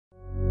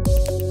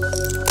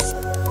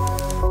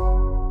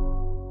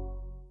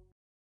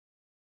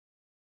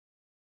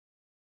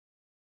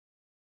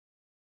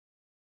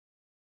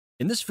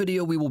In this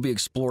video, we will be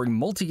exploring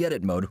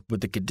multi-edit mode with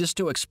the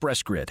Codisto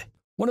XpressGrid,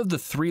 one of the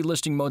 3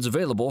 listing modes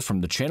available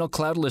from the Channel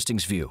Cloud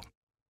Listings view.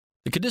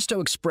 The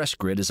Codisto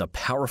XpressGrid is a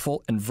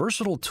powerful and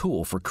versatile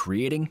tool for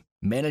creating,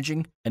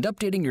 managing, and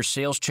updating your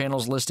sales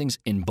channels listings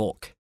in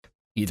bulk,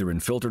 either in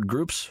filtered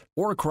groups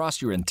or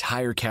across your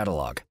entire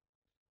catalog.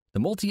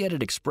 The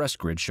multi-edit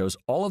XpressGrid shows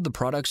all of the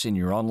products in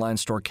your online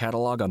store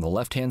catalog on the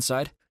left-hand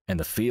side and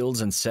the fields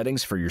and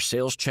settings for your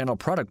sales channel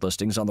product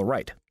listings on the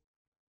right.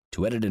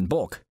 To edit in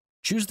bulk,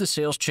 choose the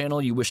sales channel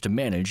you wish to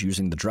manage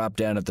using the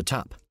drop-down at the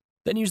top.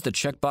 Then use the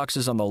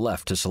checkboxes on the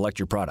left to select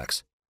your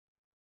products.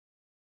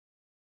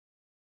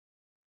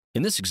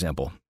 In this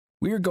example,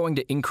 we are going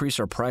to increase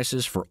our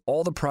prices for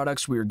all the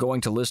products we are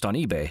going to list on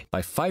eBay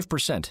by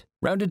 5%,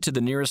 rounded to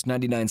the nearest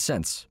 99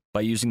 cents,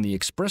 by using the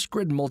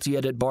XpressGrid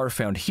multi-edit bar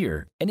found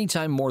here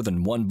anytime more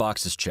than 1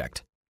 box is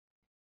checked.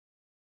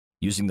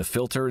 Using the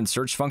filter and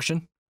search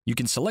function, you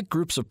can select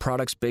groups of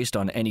products based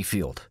on any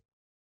field.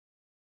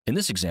 In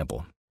this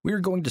example, we are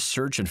going to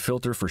search and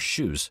filter for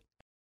shoes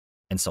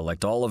and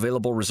select all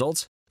available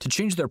results to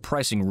change their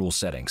pricing rule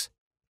settings.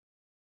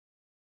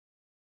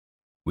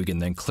 We can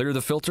then clear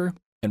the filter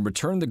and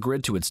return the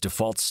grid to its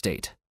default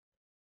state.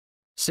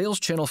 Sales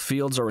channel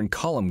fields are in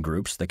column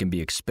groups that can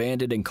be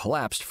expanded and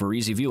collapsed for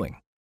easy viewing.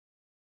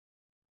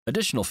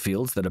 Additional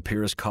fields that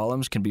appear as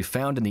columns can be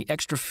found in the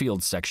Extra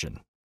Fields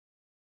section.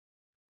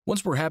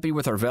 Once we're happy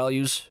with our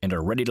values and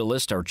are ready to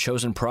list our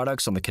chosen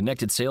products on the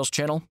connected sales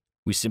channel,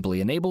 we simply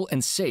enable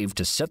and save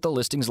to set the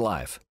listings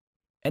live.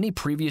 Any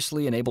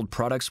previously enabled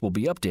products will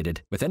be updated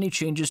with any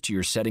changes to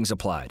your settings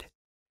applied.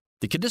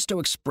 The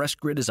Codisto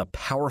XpressGrid is a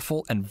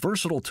powerful and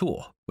versatile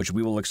tool, which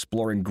we will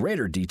explore in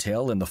greater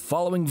detail in the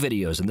following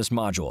videos in this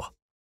module.